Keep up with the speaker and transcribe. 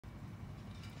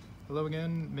Hello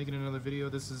again, making another video.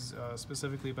 This is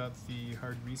specifically about the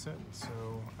hard reset. So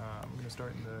I'm going to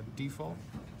start in the default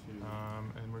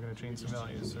and we're going to change some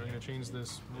values. So we're going to change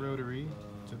this rotary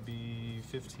to be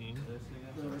 15.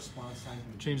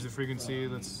 Change the frequency,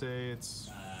 let's say it's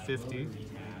 50.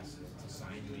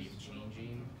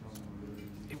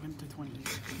 It went to 20.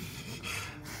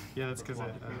 Yeah, that's because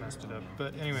I messed it up.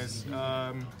 But anyways,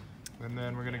 and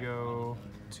then we're going to go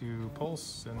to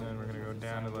pulse, and then we're going to go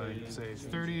down to like, say,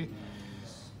 30,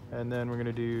 and then we're going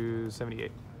to do 78.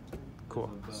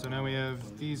 Cool. So now we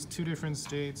have these two different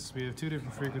states, we have two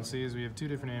different frequencies, we have two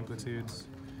different amplitudes.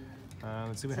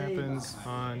 Let's see what happens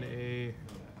on a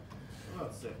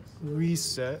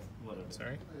reset.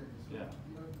 Sorry. Yeah.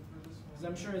 Because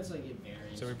I'm sure it's like it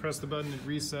varies. So we press the button at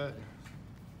reset,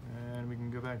 and we can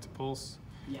go back to pulse.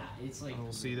 Yeah, it's like. And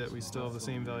we'll see that we still have the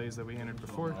same values that we entered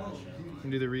before. We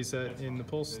can do the reset in the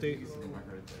pulse state.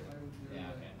 Yeah,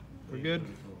 okay. We're good.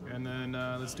 And then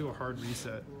let's do a hard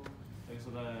reset. Okay, so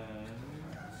the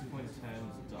 2.10 is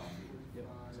done. Yep.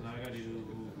 So now I gotta do.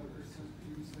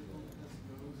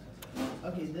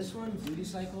 Okay, this one, duty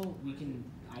cycle, we can.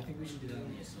 I think we should do that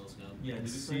on the oscilloscope. Yeah,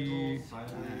 duty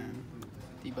cycle,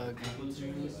 Debug.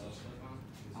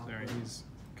 Sorry, he's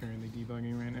currently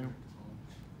debugging right now.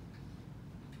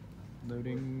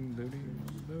 Loading, loading,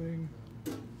 loading.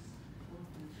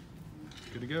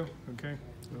 Good to go. Okay,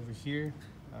 over here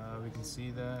we can see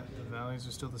that the values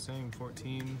are still the same: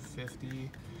 14,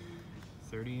 50,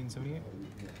 30, and 78.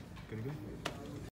 Good to go.